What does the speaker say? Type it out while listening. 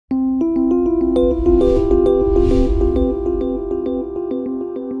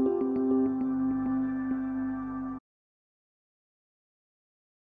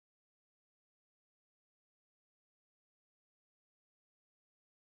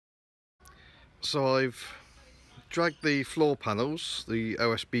So I've dragged the floor panels, the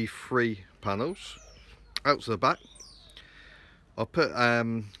OSB 3 panels, out to the back. I put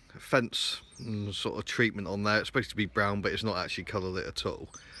fence sort of treatment on there. It's supposed to be brown, but it's not actually coloured it at all.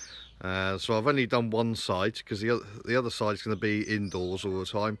 So I've only done one side because the other side is going to be indoors all the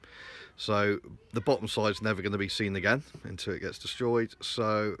time. So the bottom side is never going to be seen again until it gets destroyed.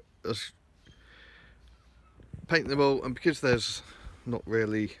 So let's paint them all, and because there's not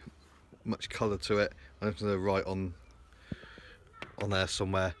really much colour to it, I'm going to write on there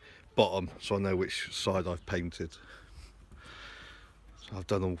somewhere bottom, so I know which side I've painted. So I've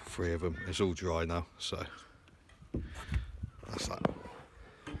done all three of them. It's all dry now, so that's that.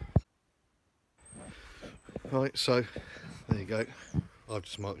 Right, so there you go. I've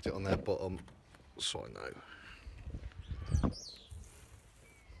just marked it on their bottom so I know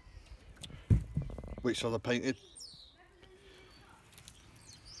which side I painted.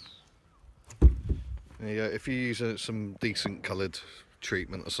 There you go. If you use some decent coloured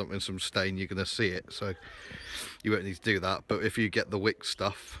treatment or something, some stain, you're going to see it, so you won't need to do that. But if you get the Wickes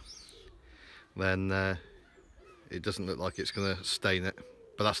stuff, then it doesn't look like it's going to stain it.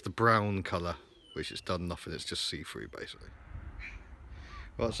 But that's the brown colour, which it's done nothing, it's just see-through basically.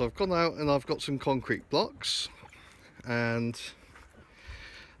 Right, so I've gone out and I've got some concrete blocks, and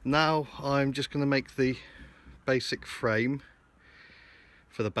now I'm just going to make the basic frame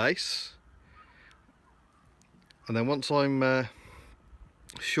for the base. And then once I'm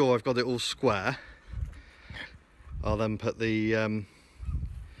sure I've got it all square, I'll then put the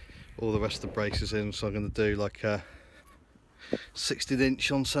all the rest of the braces in. So I'm going to do like a 16"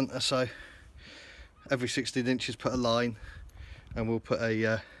 on centre, so every 16 inches put a line, and we'll put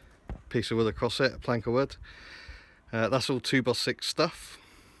a piece of wood across it, a plank of wood. That's all 2x6 stuff.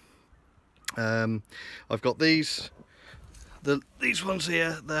 I've got these ones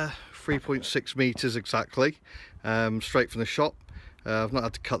here, they're 3.6 meters exactly, straight from the shop. I've not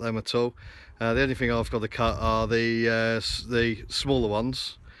had to cut them at all. The only thing I've got to cut are the smaller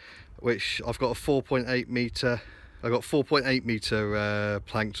ones, which I've got a 4.8 meter. I've got 4.8 meter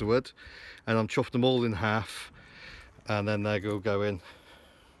planks of wood, and I'm chopping them all in half, and then they're going to go in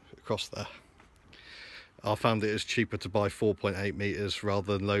across there. I found it is cheaper to buy 4.8 meters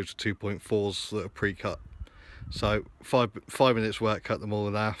rather than loads of 2.4s that are pre-cut. So five minutes work, cut them all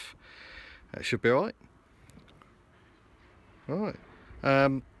in half. It should be alright. Alright.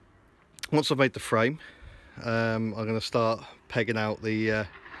 Once I've made the frame, I'm going to start pegging out the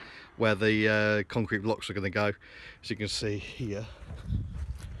where the concrete blocks are going to go. As you can see here,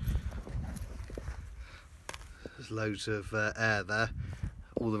 there's loads of air there.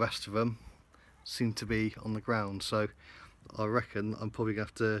 All the rest of them seem to be on the ground, so I reckon I'm probably going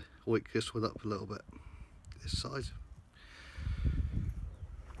to have to wick this one up a little bit, this side.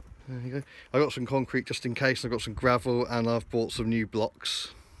 There you go. I got some concrete just in case. I've got some gravel, and I've bought some new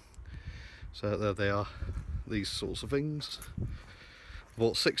blocks. So there they are, these sorts of things.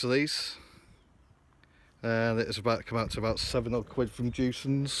 Bought 6 of these, and it's about to come out to about 7 odd quid from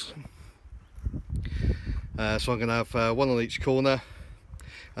Juicens. So I'm going to have one on each corner,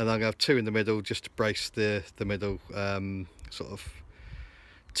 and I'm going to have 2 in the middle just to brace the middle sort of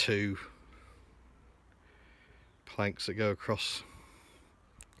 2 planks that go across.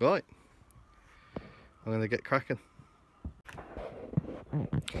 Right, I'm going to get cracking.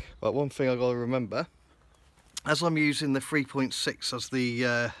 But one thing I've got to remember, as I'm using the 3.6 as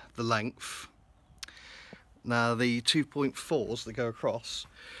the length, now the 2.4s that go across,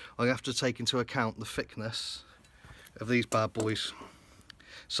 I have to take into account the thickness of these bad boys.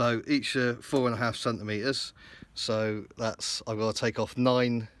 So each are 4.5 centimetres, so that's, I've got to take off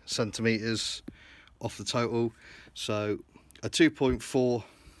 9 centimetres off the total. So a 2.4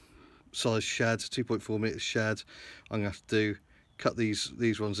 size shed, 2.4 metre shed, I'm going to have to cut these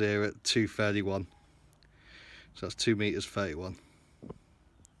ones here at 2.31. So that's 2 meters 31.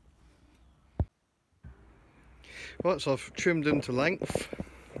 Right, so I've trimmed them to length,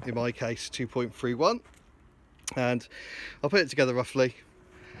 in my case 2.31, and I'll put it together roughly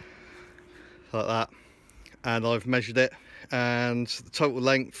like that, and I've measured it, and the total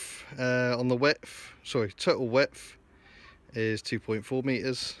length on the width, sorry, total width is 2.4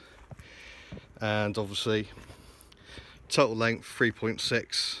 meters, and obviously total length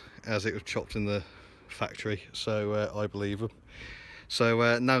 3.6 as it was chopped in the factory, so I believe them. So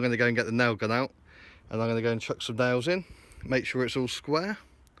now I'm going to go and get the nail gun out, and I'm going to go and chuck some nails in, make sure it's all square,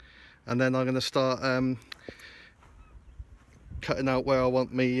 and then I'm going to start cutting out where I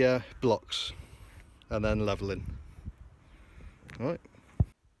want me blocks, and then leveling. Right,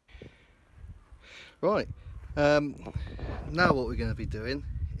 now what we're going to be doing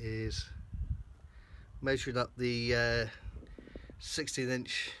is measuring up the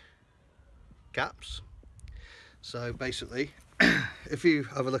 16-inch gaps. So basically, if you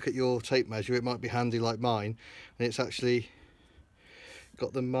have a look at your tape measure, it might be handy like mine, and it's actually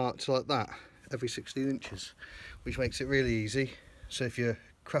got them marked like that every 16 inches, which makes it really easy. So if you're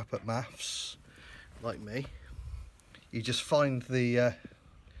crap at maths like me, you just find the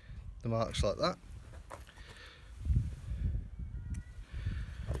marks like that,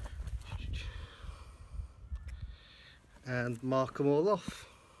 and mark them all off.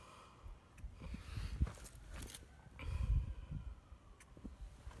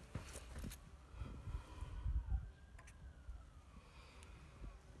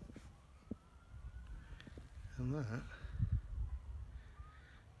 And that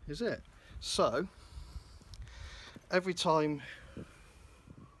is it. So every time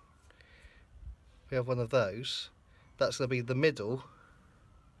we have one of those, that's going to be the middle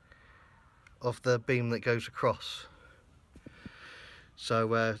of the beam that goes across.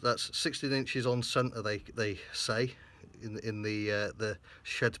 So that's 16 inches on centre, they say in the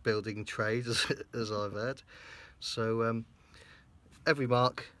shed building trade, as I've heard. So every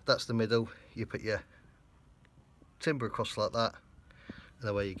mark, that's the middle. You put your timber across like that, and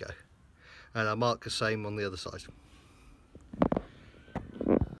away you go. And I mark the same on the other side.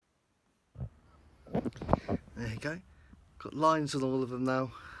 There you go. Got lines on all of them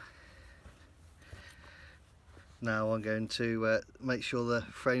now. Now I'm going to make sure the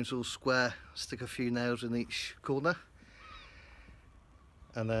frame's all square, stick a few nails in each corner,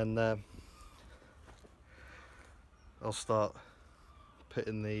 and then I'll start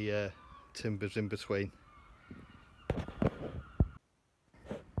putting the timbers in between.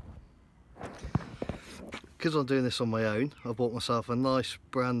 Because I'm doing this on my own, I bought myself a nice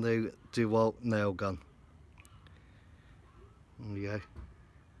brand new DeWalt nail gun. There you go.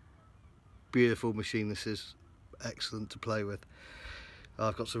 Beautiful machine this is, excellent to play with.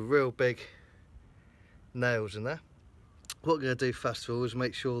 I've got some real big nails in there. What I'm going to do first of all is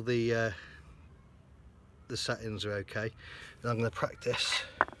make sure the settings are okay. And I'm going to practice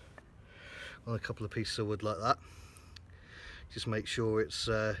on a couple of pieces of wood like that. Just make sure it's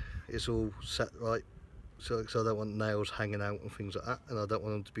all set right. So I don't want nails hanging out and things like that, and I don't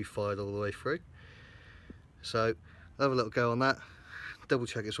want them to be fired all the way through. So I'll have a little go on that, double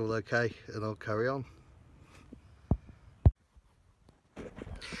check it's all okay, and I'll carry on.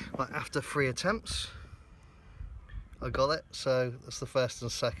 Right, after 3 attempts, I got it. So that's the first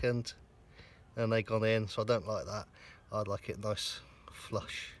and second, and they gone in. So I don't like that. I'd like it nice,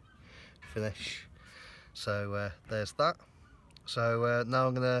 flush finish. So there's that. So now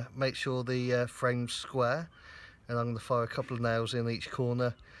I'm going to make sure the frame's square, and I'm going to fire a couple of nails in each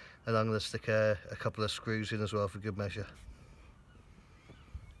corner, and I'm going to stick a couple of screws in as well for good measure.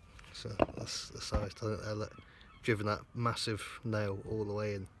 So that's how it's done it there. Look, driven that massive nail all the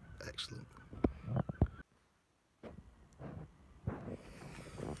way in. Excellent.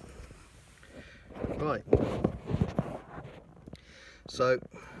 Right, so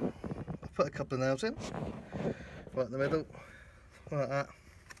I put a couple of nails in right in the middle, like that,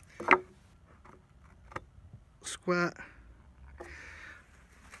 square,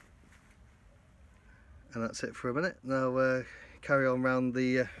 and that's it for a minute. Now carry on round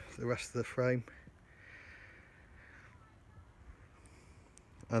the rest of the frame,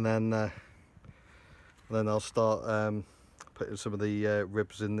 and then I'll start putting some of the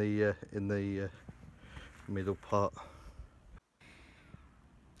ribs in the middle part.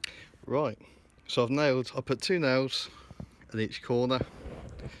 Right, so I put 2 nails in each corner,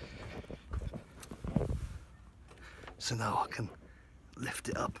 so now I can lift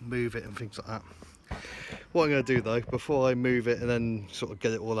it up and move it and things like that. What I'm going to do though, before I move it and then sort of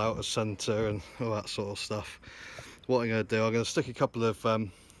get it all out of centre and all that sort of stuff, what I'm going to do, I'm going to stick a couple of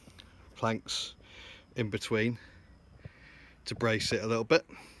planks in between to brace it a little bit,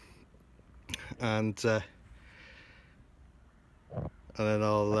 and then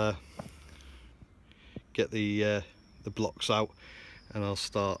I'll get the blocks out, and I'll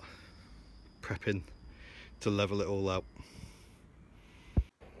start prepping to level it all out.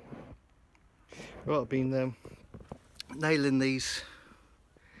 Right, I've been nailing these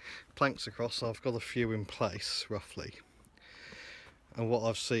planks across. I've got a few in place roughly, and what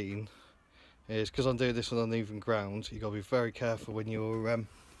I've seen is, because I'm doing this on uneven ground, you've got to be very careful when you're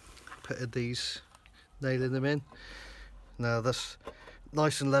putting these, nailing them in. Now that's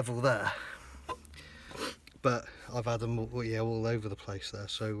nice and level there, but I've had them all over the place there.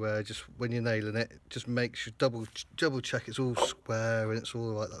 So just when you're nailing it, just make sure, double check it's all square and it's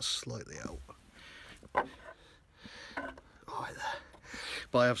all like that slightly out. Right there.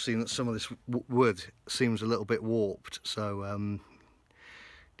 but I have seen that some of this wood seems a little bit warped, so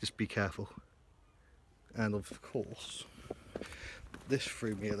just be careful. And of course, this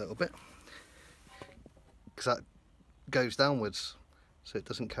threw me a little bit, because that goes downwards, so it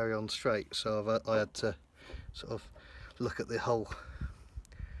doesn't carry on straight, so I had to sort of look at the whole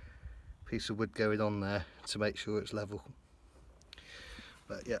piece of wood going on there to make sure it's level.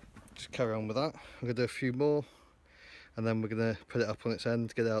 But yeah, just carry on with that. I'm going to do a few more, and then we're going to put it up on its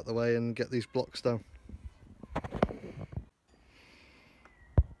end, get it out of the way and get these blocks down.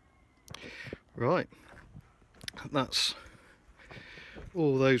 Right, that's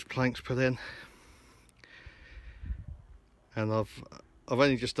all those planks put in, and I've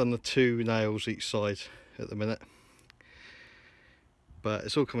only just done the 2 nails each side at the minute, but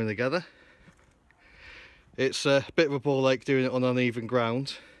it's all coming together. It's a bit of a ball ache doing it on uneven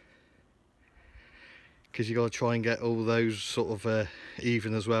ground, because you got to try and get all those sort of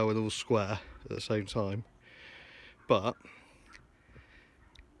even as well and all square at the same time. But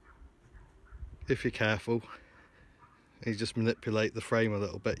if you're careful, you just manipulate the frame a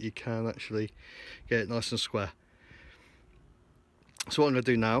little bit, you can actually get it nice and square. So what I'm going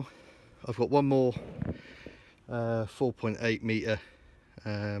to do now, I've got one more 4.8 metre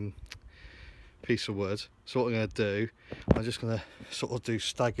piece of wood. So what I'm going to do, I'm just going to sort of do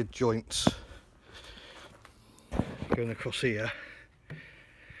staggered joints going across here.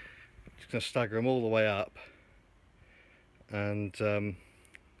 Just going to stagger them all the way up, and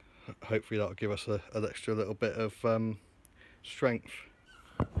hopefully that'll give us an extra little bit of strength.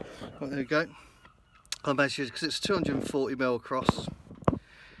 Right, there we go. I measured, because it's 240mm across,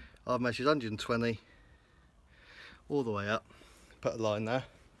 I've measured 120 all the way up, put a line there.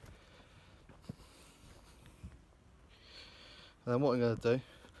 And then what I'm going to do,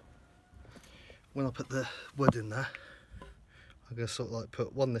 when I put the wood in there, I'm going to sort of like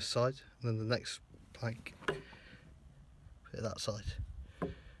put one this side, and then the next plank put it that side.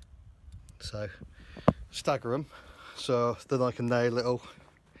 So stagger them, so then I can nail it all,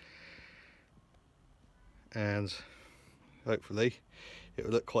 and hopefully it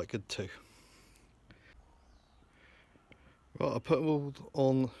will look quite good too. Right, I put them all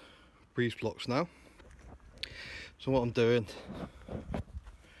on breeze blocks now. So what I'm doing,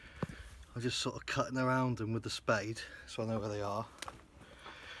 I'm just sort of cutting around them with the spade so I know where they are.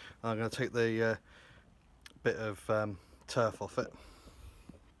 I'm going to take the bit of turf off it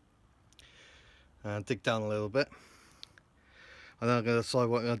and dig down a little bit, and then I'm going to decide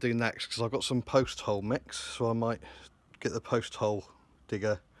what I'm going to do next, because I've got some post hole mix, so I might get the post hole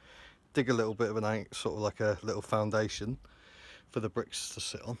digger, dig a little bit of an angle, sort of like a little foundation for the bricks to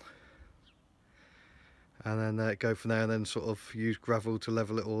sit on, and then go from there, and then sort of use gravel to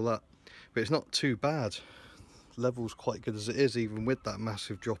level it all up. But it's not too bad, level's quite good as it is, even with that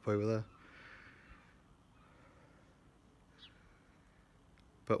massive drop over there.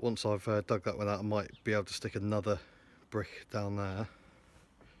 But once I've dug that one out, I might be able to stick another brick down there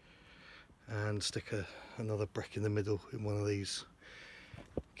and stick another brick in the middle in one of these,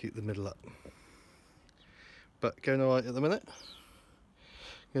 keep the middle up. But going alright at the minute.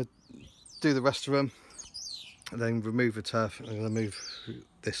 I'm going to do the rest of them and then remove the turf. I'm going to move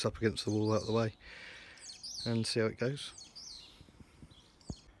this up against the wall out of the way and see how it goes.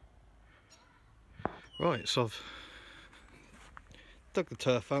 Right, so I've dug the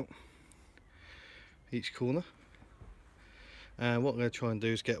turf out each corner, and what I'm going to try and do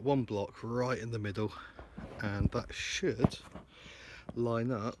is get one block right in the middle, and that should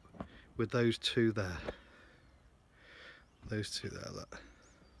line up with those two there. Those two there, look.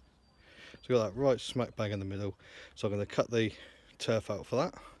 So got that right smack bang in the middle. So I'm going to cut the turf out for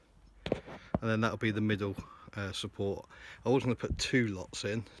that, and then that'll be the middle support. I was going to put two blocks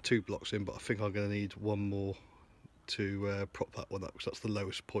in, but I think I'm going to need one more to prop that one up, because that's the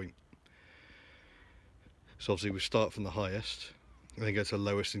lowest point. So obviously we start from the highest and then go to the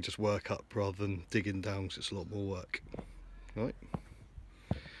lowest and just work up, rather than digging down, because it's a lot more work.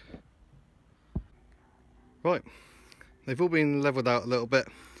 Right, they've all been levelled out a little bit.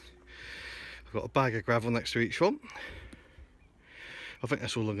 I've got a bag of gravel next to each one. I think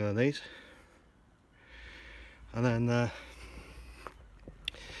that's all I'm going to need. And then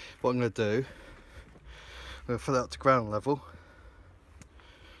what I'm going to do, I'm going to fill it up to ground level,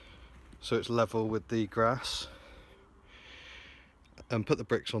 so it's level with the grass, and put the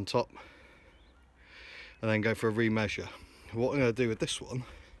bricks on top, and then go for a remeasure. What I'm going to do with this one,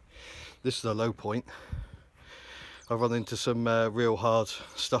 this is a low point. I've run into some real hard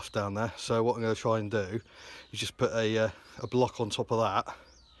stuff down there, so what I'm going to try and do is just put a block on top of that,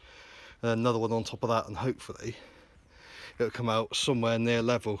 and another one on top of that, and hopefully it'll come out somewhere near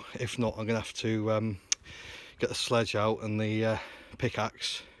level. If not, I'm going to have to get the sledge out and the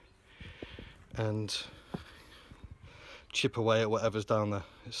pickaxe and chip away at whatever's down there.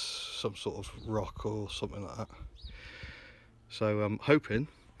 It's some sort of rock or something like that. So I'm hoping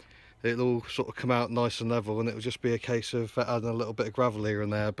it'll all sort of come out nice and level, and it'll just be a case of adding a little bit of gravel here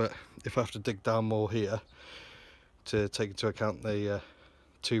and there. But if I have to dig down more here to take into account the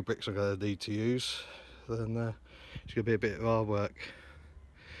 2 bricks I'm going to need to use, then it's going to be a bit of hard work.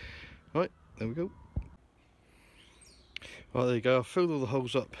 Right, there we go. Right, there you go. I've filled all the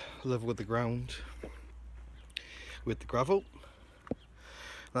holes up level with the ground with the gravel.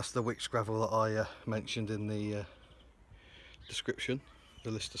 That's the Wickes gravel that I mentioned in the description,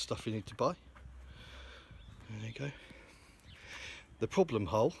 the list of stuff you need to buy. There you go. The problem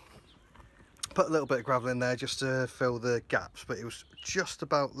hole, put a little bit of gravel in there just to fill the gaps, but it was just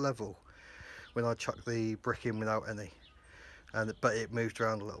about level when I chucked the brick in without any, but it moved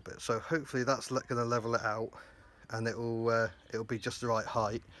around a little bit. So hopefully that's going to level it out, and it'll be just the right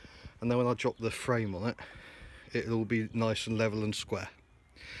height, and then when I drop the frame on it, it'll all be nice and level and square.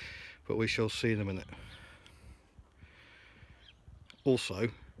 But we shall see in a minute. Also,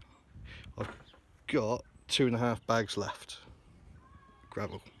 I've got 2.5 bags left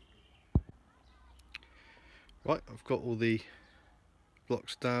gravel. Right, I've got all the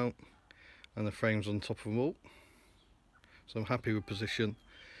blocks down and the frames on top of them all, so I'm happy with position.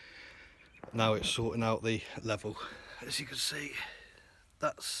 Now it's sorting out the level. As you can see,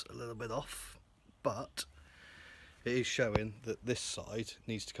 that's a little bit off, but it is showing that this side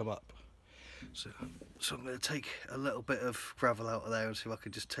needs to come up. So I'm going to take a little bit of gravel out of there and see if I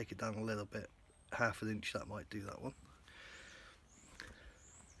can just take it down a little bit. Half an inch, that might do that one.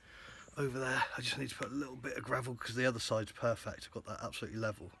 Over there, I just need to put a little bit of gravel because the other side's perfect. I've got that absolutely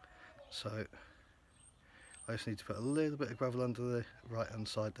level. So I just need to put a little bit of gravel under the right hand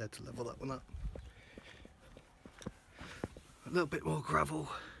side there to level that one up. A little bit more gravel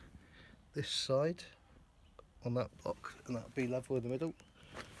this side on that block, and that'll be level in the middle.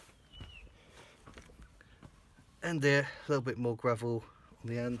 And there, a little bit more gravel on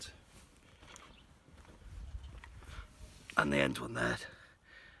the end. And the end one there.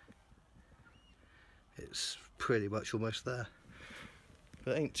 It's pretty much almost there.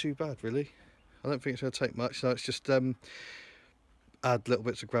 But it ain't too bad really. I don't think it's going to take much. So it's just add little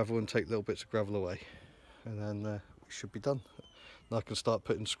bits of gravel and take little bits of gravel away. And then we should be done. And I can start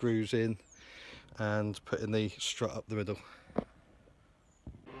putting screws in and putting the strut up the middle.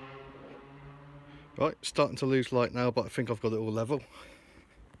 Right, starting to lose light now, but I think I've got it all level.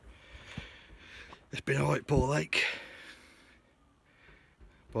 It's been a right ball ache,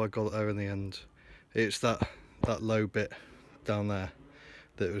 but I got it there in the end. It's that low bit down there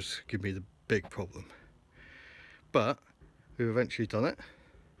that was giving me the big problem. But we've eventually done it.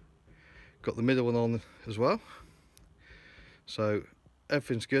 Got the middle one on as well. So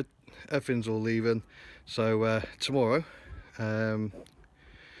everything's good, everything's all even. So tomorrow, when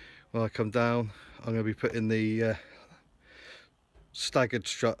I come down, I'm going to be putting the staggered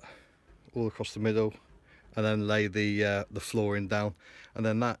strut all across the middle, and then lay the flooring down, and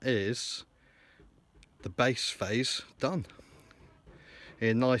then that is the base phase done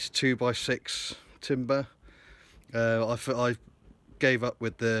in nice 2x6 timber. I gave up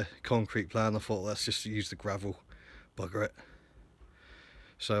with the concrete plan. I thought, let's just use the gravel, bugger it.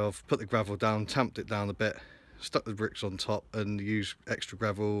 So I've put the gravel down, tamped it down a bit, stuck the bricks on top, and used extra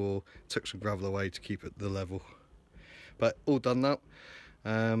gravel or took some gravel away to keep it the level. But all done now.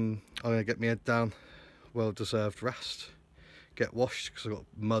 I'm going to get my head down, well deserved rest, get washed because I've got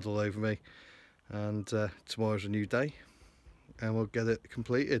mud all over me, and tomorrow's a new day and we'll get it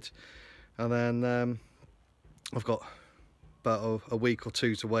completed. And then I've got about a week or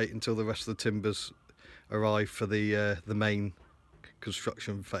two to wait until the rest of the timbers arrive for the main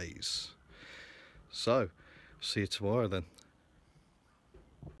construction phase. So see you tomorrow then.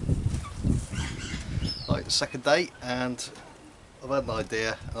 Right, the second day, and I've had an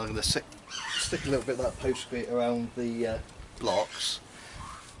idea. I'm going to stick a little bit of that postcrete around the blocks,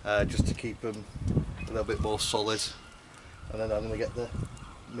 just to keep them a little bit more solid, and then I'm going to get the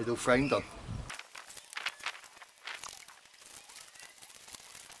middle frame done.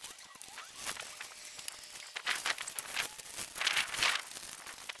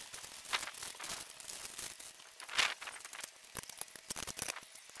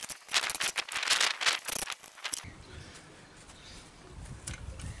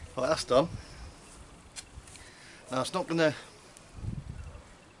 Right, that's done. Now it's not going to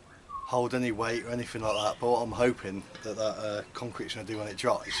hold any weight or anything like that, but what I'm hoping that concrete's going to do when it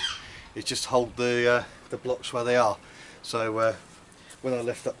dries is just hold the blocks where they are. So when I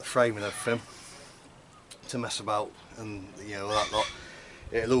lift up the frame and everything to mess about and you know all that lot,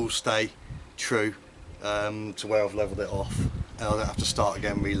 it'll all stay true to where I've levelled it off, and I don't have to start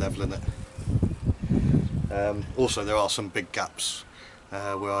again re-levelling it. Also there are some big gaps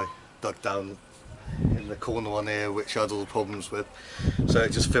where I dug down in the corner one here which I had all the problems with, so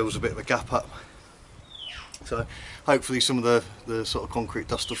it just fills a bit of a gap up. So hopefully some of the sort of concrete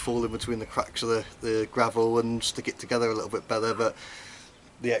dust will fall in between the cracks of the gravel and stick it together a little bit better, but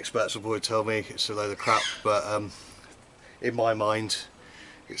the experts will probably tell me it's a load of crap, but in my mind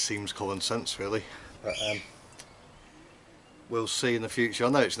it seems common sense really. But we'll see in the future. I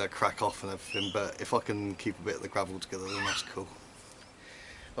know it's going to crack off and everything, but if I can keep a bit of the gravel together then that's cool.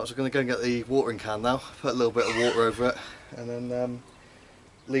 Right, so I'm going to go and get the watering can now, put a little bit of water over it and then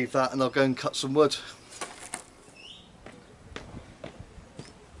leave that, and I'll go and cut some wood.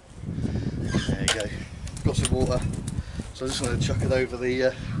 There you go, got some water, so I'm just going to chuck it over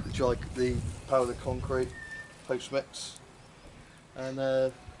the powdered concrete post mix, and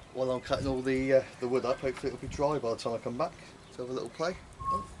while I'm cutting all the wood up, hopefully it'll be dry by the time I come back to have a little play.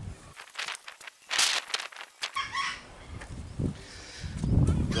 Oh.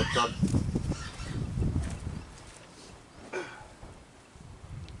 Job done.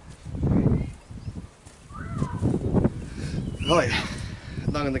 Right,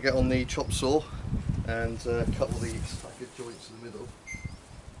 now I'm going to get on the chop saw and cut all the staggered joints in the middle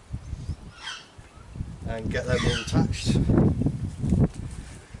and get them all attached.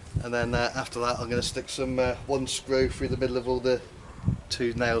 And then after that I'm going to stick some one screw through the middle of all the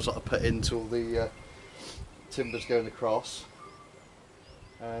 2 nails that I put into all the timbers going across,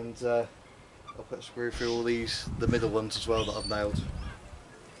 and I'll put a screw through all the middle ones as well that I've nailed.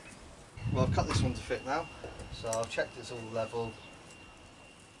 Well, I've cut this one to fit now, so I've checked it's all level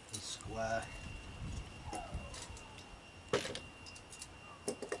and square.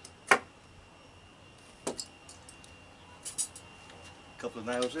 Couple of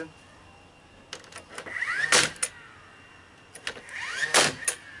nails in.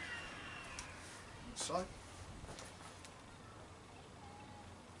 Inside.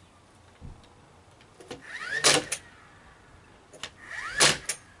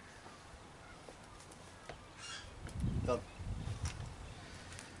 Done.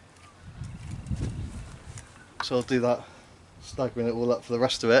 So I'll do that, staggering it all up for the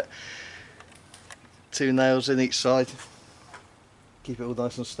rest of it. 2 nails in each side. Keep it all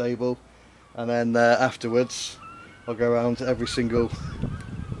nice and stable, and then afterwards I'll go around every single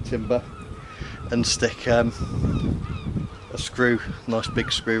timber and stick a screw, nice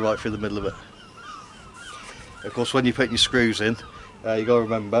big screw right through the middle of it. Of course when you put your screws in, you got to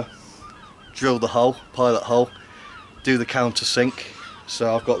remember, drill the hole, pilot hole, do the countersink.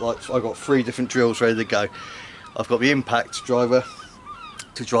 So I've got 3 different drills ready to go. I've got the impact driver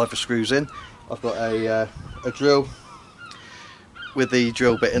to drive the screws in, I've got a drill with the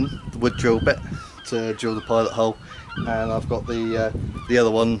drill bit in, the wood drill bit, to drill the pilot hole, and I've got the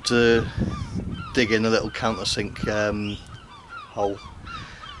other one to dig in a little countersink hole,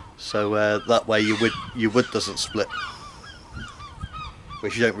 so that way your wood doesn't split,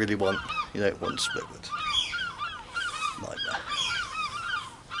 which you don't really want. You don't want split wood. Nightmare.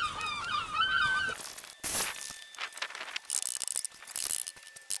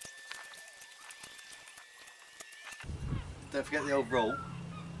 Don't forget the old rule,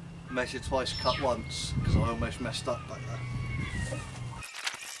 measure twice, cut once, because I almost messed up back there.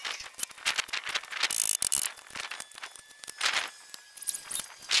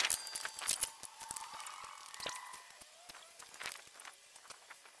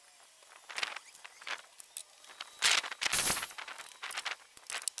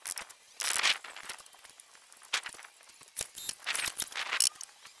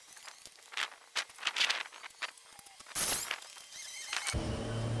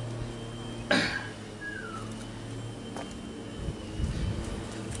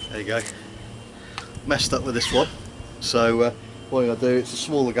 There you go. Messed up with this one, so what I'm going to do, it's a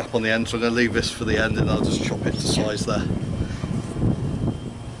smaller gap on the end, so I'm going to leave this for the end and I'll just chop it to size there.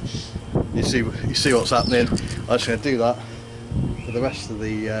 You see what's happening. I'm just going to do that for the rest of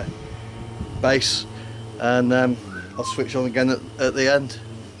the base, and I'll switch on again at the end.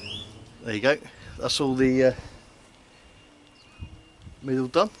 There you go, that's all the middle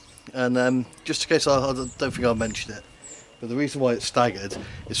done. And just in case I don't think I mentioned it, but the reason why it's staggered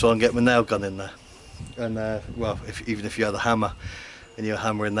is so I can get my nail gun in there. And well, even if you had a hammer and you're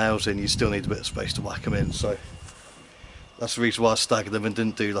hammering nails in, you still need a bit of space to whack them in. So that's the reason why I staggered them and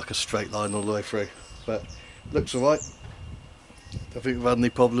didn't do like a straight line all the way through. But looks alright. Don't think we've had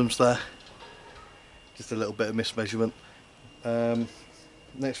any problems there. Just a little bit of mismeasurement.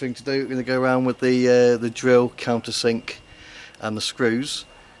 Next thing to do, we're going to go around with the drill, countersink and the screws,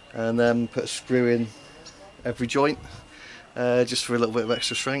 and then put a screw in every joint, just for a little bit of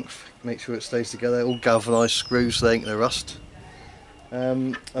extra strength. Make sure it stays together. All galvanised screws, so they ain't going to rust.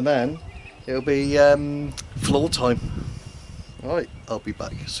 And then it'll be floor time. Alright, I'll be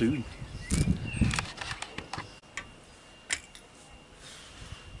back soon.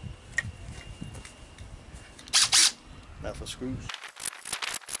 Now for screws.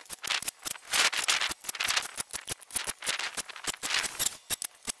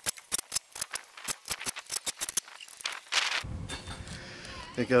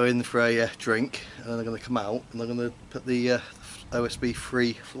 They go in for a drink, and then they're going to come out and they're going to put the OSB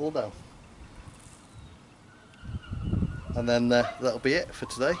free floor down. And then that'll be it for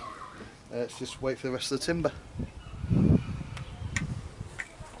today. Let's just wait for the rest of the timber.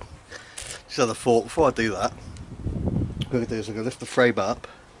 Just had a thought, before I do that, what I'm going to do is I'm going to lift the frame up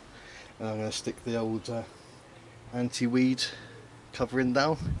and I'm going to stick the old anti-weed covering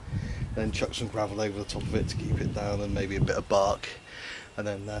down, then chuck some gravel over the top of it to keep it down, and maybe a bit of bark, and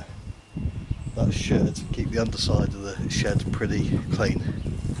then that should keep the underside of the shed pretty clean.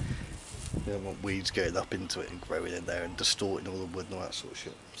 You don't want weeds getting up into it and growing in there and distorting all the wood and all that sort of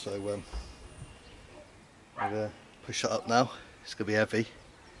shit. So I'm going to push that up now. It's going to be heavy,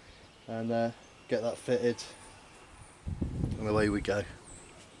 and get that fitted, and away we go.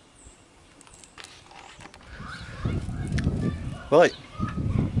 Right,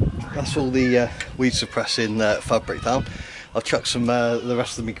 that's all the weed suppressing fabric down. I've chucked some the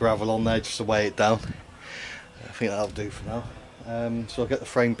rest of my gravel on there just to weigh it down. I think that'll do for now. So I'll get the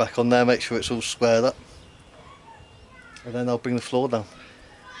frame back on there, make sure it's all squared up, and then I'll bring the floor down.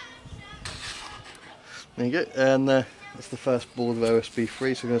 There you go, and that's the first board of OSB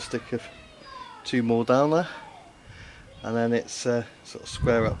free, so I'm going to stick 2 more down there, and then it's sort of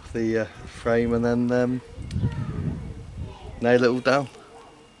square up the frame, and then nail it all down.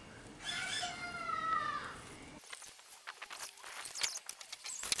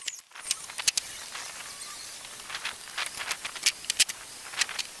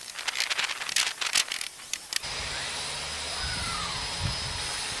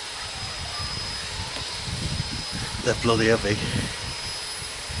 They're bloody heavy.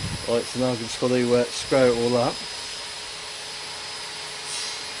 Right, so now I've just got to square it all up.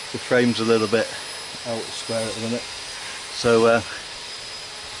 The frame's a little bit out of square at the minute, so we'll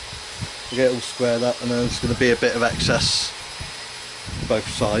get it all squared up, and then there's going to be a bit of excess both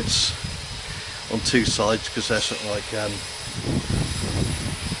sides, on 2 sides, because they're something like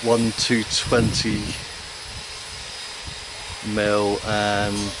 1 220 mil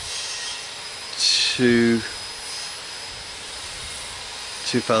and 2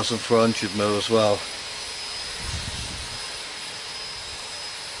 2400 mil as well.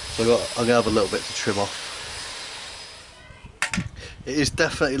 So I'm going to have a little bit to trim off. It is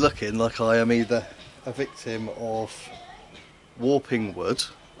definitely looking like I am either a victim of warping wood,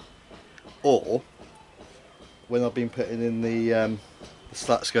 or when I've been putting in the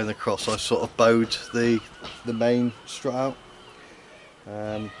slats going across, I sort of bowed the main strut out.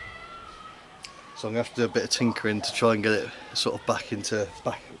 So I'm going to have to do a bit of tinkering to try and get it sort of back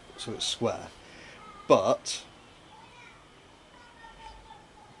so it's square. But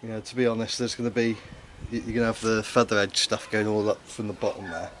you know, to be honest, there's going to be, you're going to have the feather edge stuff going all up from the bottom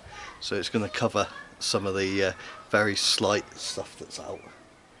there, so it's going to cover some of the very slight stuff that's out.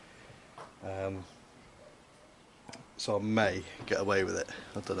 So I may get away with it,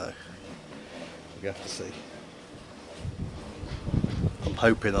 I don't know, we have to see. I'm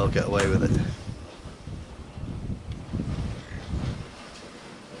hoping I'll get away with it.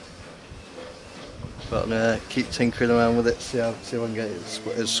 But I'm going to keep tinkering around with it, see if I can get it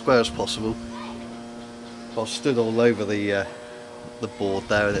as square as possible. I've stood all over the board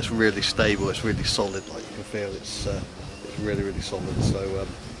there, and it's really stable, it's really solid, like you can feel it's really, really solid, so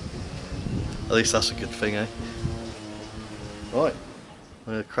at least that's a good thing, eh? Right,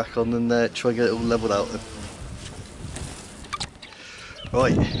 I'm going to crack on and try and get it all levelled out.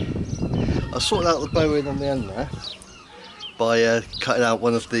 Right, I sorted out the bowing on the end there by cutting out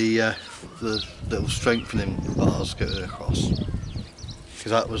one of the little strengthening bars going across,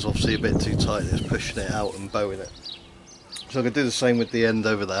 because that was obviously a bit too tight. It was pushing it out and bowing it. So I'm going to do the same with the end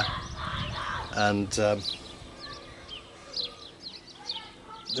over there, and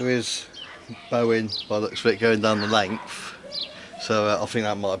there is bowing by the looks of it going down the length, so I think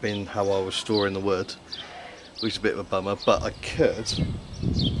that might have been how I was storing the wood, which is a bit of a bummer. But I could,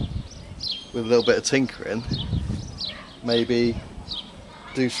 with a little bit of tinkering, maybe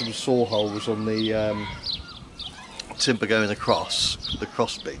do some saw holes on the timber going across the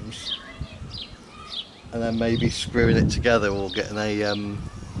cross beams, and then maybe screwing it together or getting a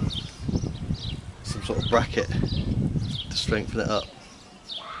some sort of bracket to strengthen it up.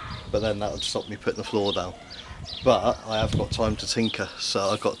 But then that would stop me putting the floor down. But I have got time to tinker, so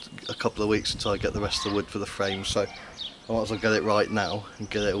I've got a couple of weeks until I get the rest of the wood for the frame, so I might as well get it right now and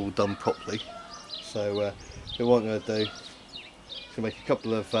get it all done properly. So what I'm going to do is make a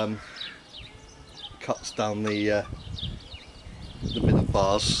couple of cuts down the bit of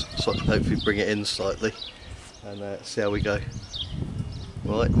bars, so I can hopefully bring it in slightly, and see how we go.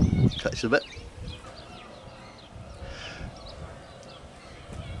 Right, catch you in a bit.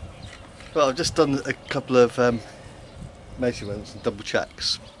 Well, I've just done a couple of measurements and double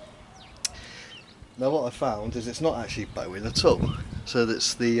checks. Now what I found is it's not actually bowing at all. So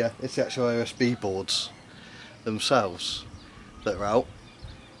it's the actual OSB boards themselves that are out.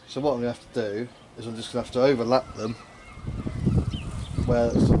 So what I'm going to have to do is I'm just going to have to overlap them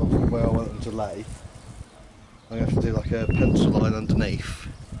where I want them to lay. I'm going to have to do like a pencil line underneath,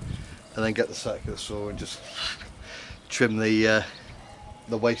 and then get the circular saw and just trim the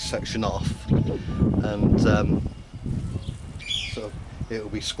waste section off, and sort of it will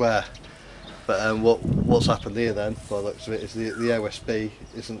be square. But what's happened here then, by the looks of it, is the OSB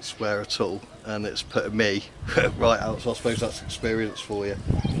isn't square at all, and it's putting me right out. So I suppose that's experience for you.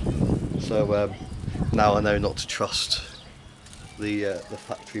 So now I know not to trust the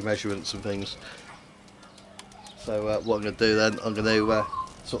factory measurements and things. So what I'm going to do then, I'm going to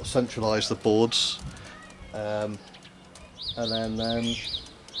sort of centralise the boards, and then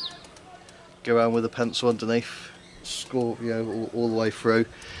go around with a pencil underneath, score, you know, all the way through,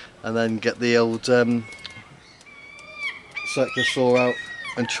 and then get the old circular saw out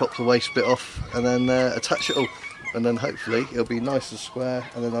and chop the waste bit off, and then attach it all, and then hopefully it'll be nice and square,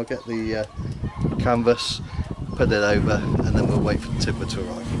 and then I'll get the canvas, put it over, and then we'll wait for the timber to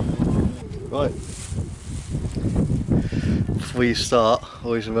arrive. Right, before you start,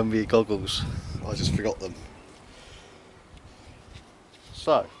 always remember your goggles. I just forgot them.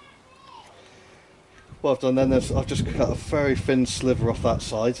 So what I've done then is I've just cut a very thin sliver off that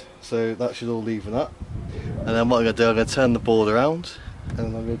side, so that should all even up. And then what I'm going to do, I'm going to turn the board around, and then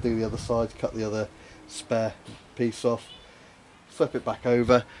I'm going to do the other side, cut the other spare piece off, flip it back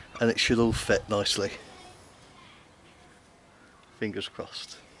over, and it should all fit nicely. Fingers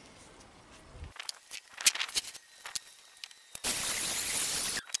crossed.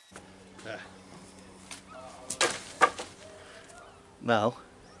 There. Now,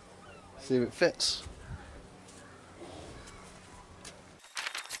 see if it fits.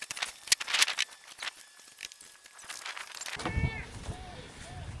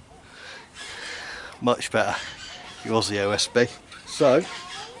 Much better. Yours the OSB. So I'm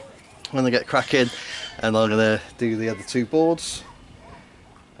going to get cracking, and I'm going to do the other two boards,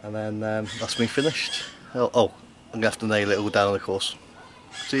 and then that's me finished. Oh, I'm going to have to nail it all down, of course.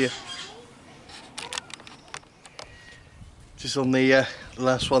 See ya. Just on the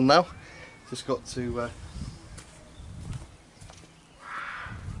last one now. Just got to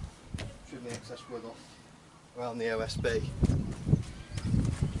trim the excess wood off around the OSB.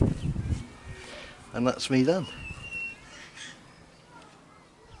 And that's me done.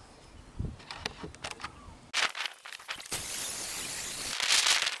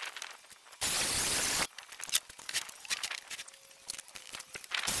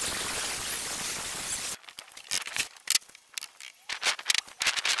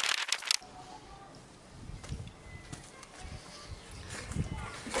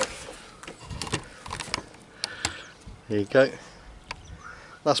 There you go.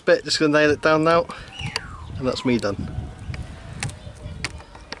 Last bit, just going to nail it down now, and that's me done.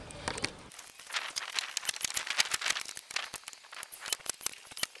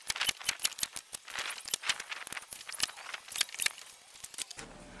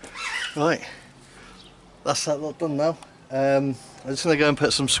 Right, that's that lot done now. I'm just going to go and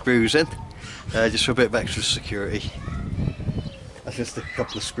put some screws in, just for a bit of extra security. That's just a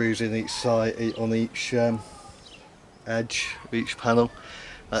couple of screws in each side, on each edge of each panel.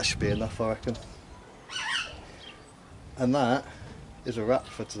 That should be enough, I reckon. And that is a wrap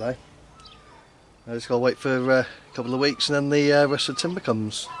for today. I just got to wait for a couple of weeks, and then the rest of the timber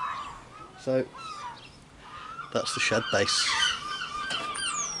comes. So that's the shed base.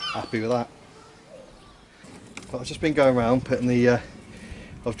 Happy with that. But I've just been going around putting the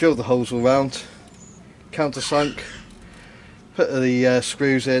I've drilled the holes all round, countersunk, put the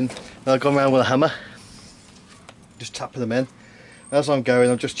screws in, and I've gone around with a hammer, just tapping them in. As I'm going,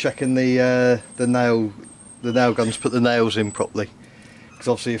 I'm just checking the nail guns, put the nails in properly,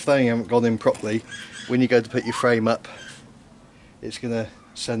 because obviously if they haven't gone in properly, when you go to put your frame up, it's going to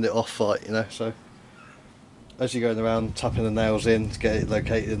send it off, like, you know. So as you're going around tapping the nails in to get it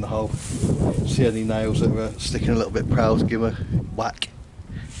located in the hole, see any nails that are sticking a little bit proud, give them a whack.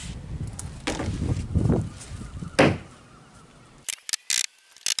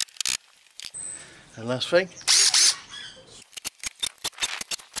 And last thing,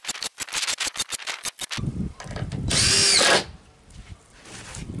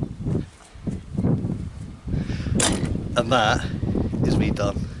 and that is me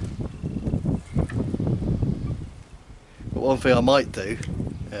done. But one thing I might do,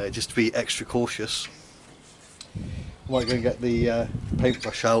 just to be extra cautious, I might go and get the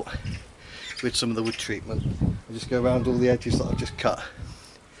paintbrush out with some of the wood treatment and just go around all the edges that I've just cut.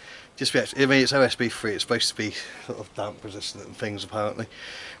 Just be extra, I mean, it's OSB free, it's supposed to be sort of damp resistant and things apparently,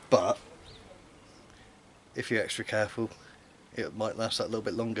 but if you're extra careful, it might last that little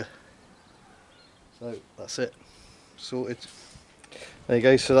bit longer. So that's it, sorted. There you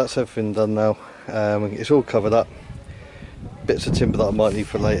go, so that's everything done now. It's all covered up. Bits of timber that I might need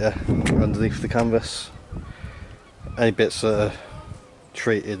for later underneath the canvas. Any bits that are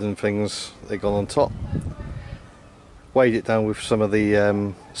treated and things, they've gone on top. Weighed it down with some of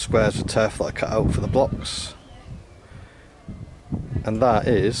the squares of turf that I cut out for the blocks, and that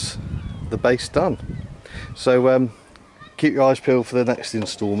is the base done. So keep your eyes peeled for the next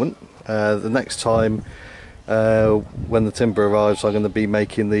instalment. The next time when the timber arrives, I'm going to be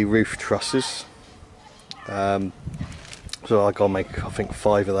making the roof trusses. So I gotta make, I think,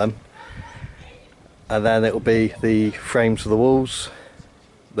 5 of them, and then it'll be the frames for the walls,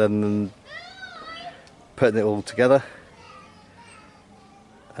 then putting it all together.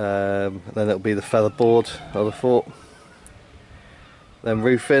 Then it'll be the feather board of the fort, then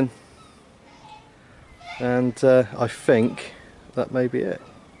roofing, and I think that may be it.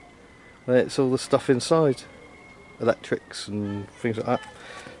 And it's all the stuff inside, electrics and things like that.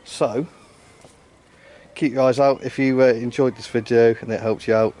 So keep your eyes out. If you enjoyed this video and it helped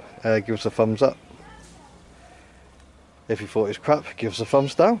you out, give us a thumbs up. If you thought it was crap, give us a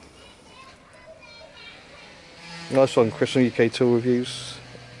thumbs down. Nice one, Chris from UK Tool Reviews.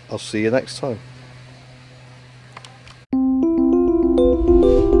 I'll see you next time.